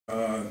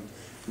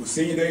It was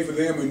senior day for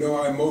them. We know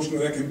how emotional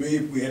that can be.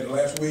 We had it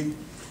last week,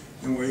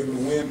 and we were able to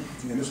win.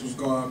 And this was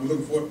going. We're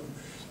looking forward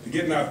to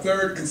getting our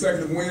third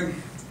consecutive win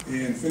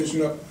and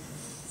finishing up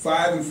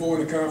 5-4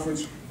 in the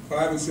conference,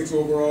 5-6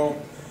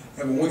 overall.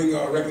 Have a winning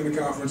record in the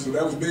conference, so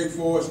that was big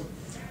for us.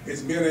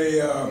 It's been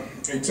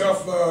a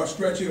tough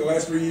stretch here the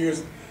last 3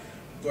 years,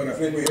 but I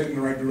think we're heading in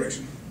the right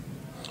direction.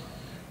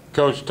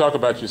 Coach, talk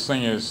about your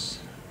seniors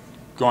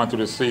going through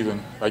this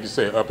season, like you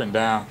said, up and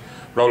down,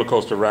 roller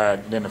coaster ride,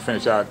 and then to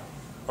finish out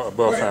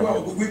above 500.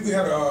 Well,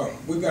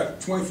 we've got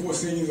 24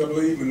 seniors, I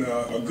believe, and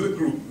a good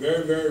group,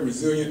 very, very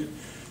resilient.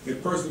 They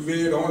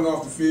persevered on and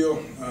off the field.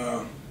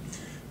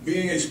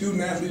 Being a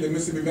student athlete at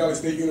Mississippi Valley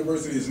State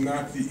University is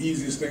not the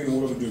easiest thing in the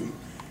world to do.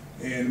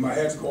 And my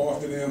hats go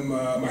off to them.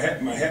 My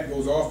hat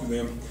goes off to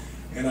them,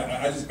 and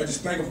I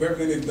just thank them for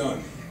everything they've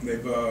done.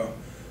 They've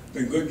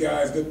been good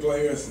guys, good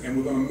players, and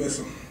we're going to miss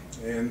them.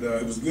 And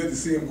it was good to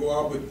see them go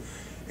out with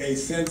a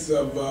sense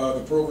of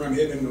the program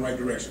heading in the right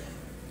direction.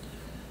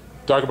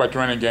 Talk about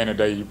your running game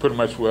today. You pretty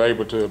much were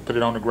able to put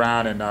it on the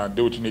ground and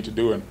do what you need to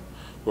do and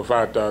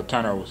without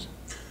turnovers.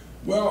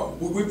 Well,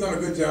 we've done a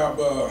good job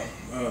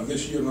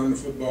this year running the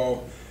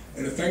football,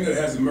 and the thing that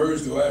has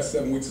emerged the last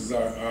 7 weeks is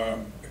our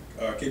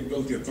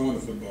capability of throwing the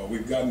football.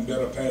 We've gotten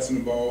better passing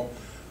the ball.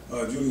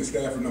 Julian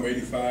Stafford, number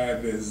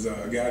 85, is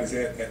a guy that's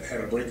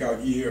had a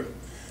breakout year.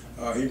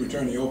 He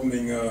returned the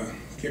opening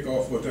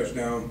kickoff for a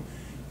touchdown.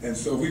 And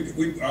so we've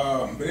been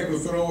able to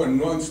throw and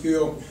run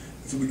still,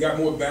 so we got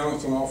more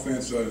balance on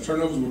offense. The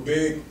turnovers were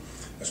big,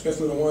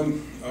 especially the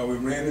one we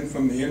ran in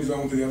from the end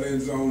zone to the other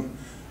end zone.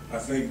 I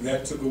think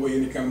that took away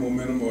any kind of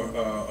momentum or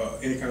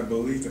any kind of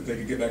belief that they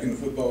could get back in the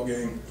football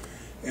game.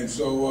 And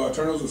so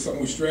turnovers was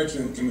something we stretched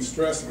and we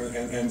stressed,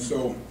 and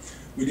so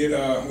we did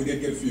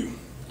get a few.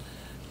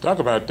 Talk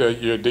about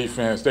your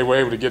defense. They were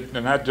able to get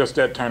not just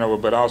that turnover,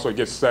 but also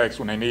get sacks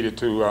when they needed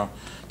to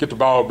get the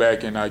ball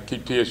back and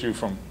keep TSU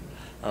from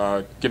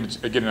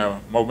getting a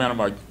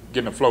momentum or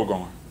getting a flow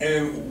going.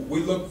 And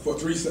we look for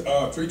three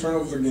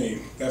turnovers a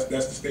game. That's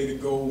the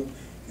stated goal.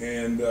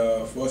 And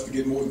for us to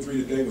get more than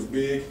 3 today was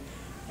big.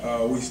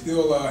 We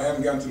still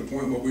haven't gotten to the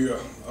point where we are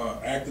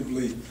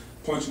actively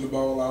punching the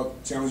ball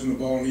out, challenging the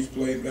ball on each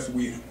play. That's what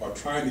we are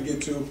trying to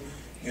get to.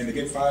 And to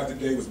get 5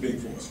 today was big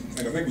for us.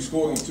 And I think we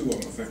scored on 2 of them,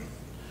 I think.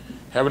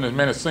 Having as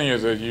many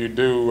seniors as you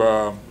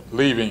do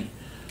leaving,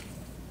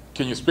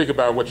 can you speak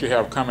about what you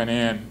have coming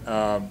in,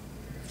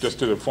 just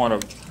to the point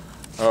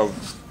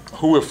of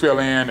who will fill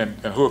in and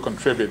who will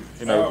contribute?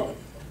 You know,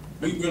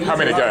 how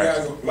many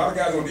guys? A lot of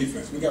guys on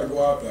defense. We got to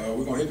go out.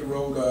 We're going to hit the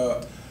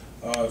road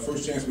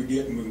first chance we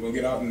get, and we're going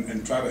to get out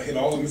and try to hit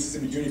all the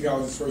Mississippi junior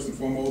colleges first and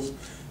foremost.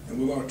 And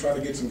we're going to try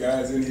to get some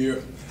guys in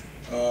here.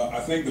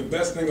 I think the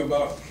best thing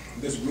about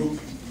this group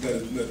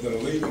that are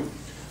leaving,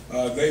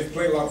 they've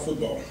played a lot of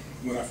football.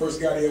 When I first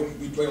got here,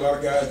 we played a lot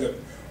of guys that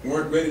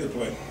weren't ready to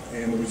play,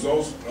 and the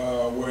results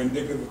were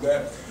indicative of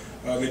that.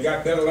 They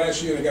got better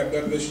last year, and they got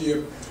better this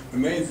year. The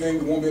main thing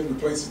we won't be able to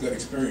replace is that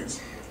experience.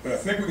 But I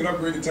think we can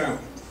upgrade the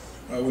talent.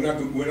 We're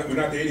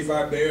not the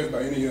 85 Bears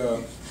by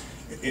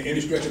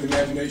any stretch of the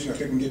imagination. I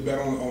think we can get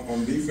better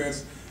on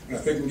defense, and I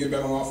think we can get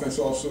better on offense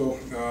also.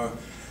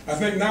 I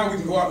think now we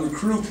can go out and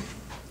recruit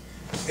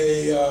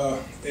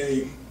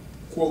a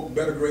quote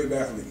better grade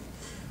athlete,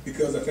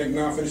 because I think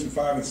now finishing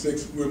 5 and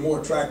 6, we're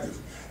more attractive.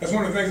 That's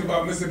one of the things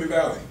about Mississippi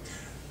Valley.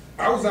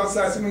 I was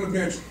outside sitting on the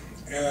bench,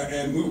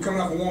 and we were coming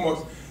out for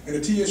warm-ups, and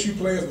the TSU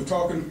players were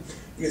talking, and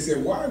they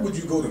said, "Why would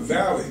you go to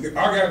Valley?"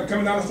 Our guys were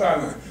coming down the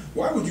sideline.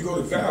 "Why would you go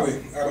to Valley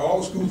out of all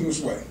the schools in the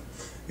sway?"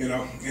 You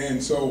know,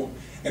 and so,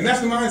 and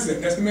that's the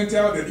mindset, that's the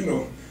mentality that, you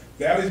know,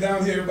 Valley's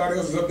down here, everybody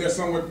else is up there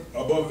somewhere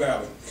above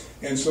Valley.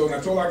 And so, and I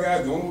told our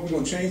guys, the only way we're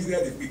going to change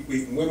that is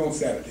we win on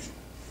Saturdays.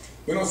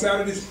 Win on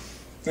Saturdays,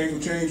 things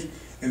will change,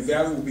 and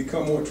Valley will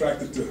become more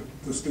attractive to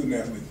the student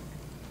athlete.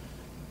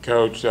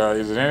 Coach,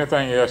 is there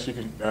anything else you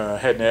can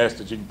hadn't asked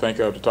that you can think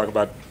of to talk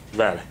about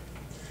Valley?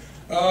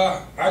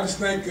 I just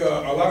think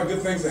a lot of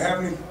good things are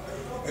happening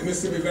at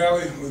Mississippi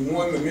Valley. We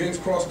won the men's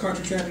cross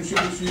country championship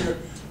this year.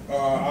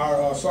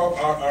 Our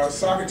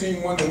soccer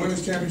team won the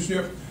women's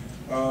championship.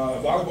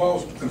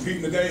 Volleyball is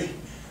competing today.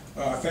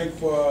 I think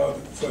for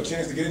a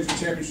chance to get into the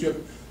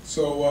championship.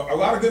 So a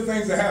lot of good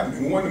things are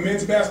happening. We won the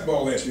men's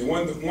basketball last year.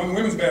 Won the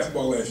women's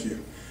basketball last year.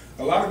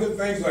 A lot of good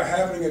things are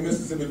happening in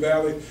Mississippi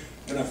Valley,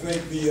 and I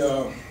think the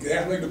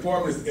athletic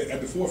department is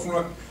at the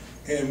forefront,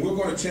 and we're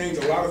going to change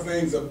a lot of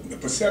things, the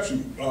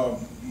perception,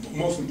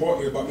 most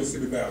importantly, about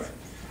Mississippi Valley.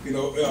 You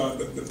know,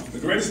 the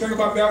greatest thing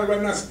about Valley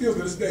right now still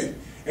to this day,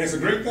 and it's a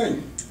great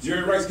thing,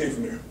 Jerry Rice came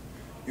from there.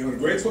 You know, the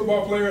greatest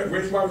football player, the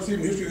greatest wide receiver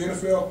in the history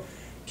of the NFL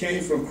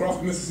came from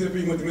Crawford,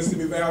 Mississippi, went to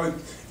Mississippi Valley, and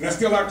that's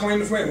still our claim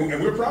to fame,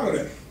 and we're proud of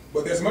that.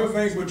 But there's some other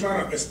things we're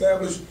trying to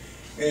establish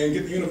and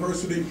get the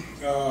university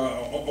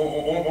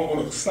on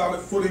a solid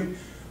footing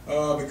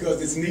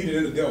because it's needed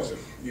in the Delta.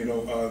 You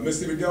know,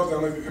 Mississippi Delta,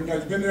 I don't know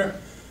if you've been there,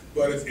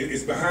 but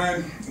it's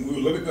behind, we're a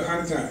little bit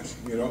behind the times,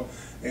 you know.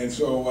 And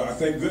so I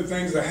think good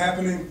things are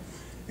happening,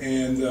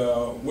 and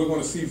we're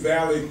going to see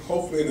Valley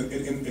hopefully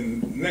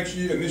in next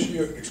year and this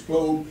year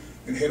explode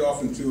and head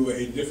off into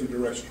a different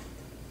direction.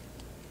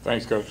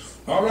 Thanks, Coach.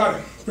 All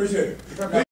righty, appreciate it.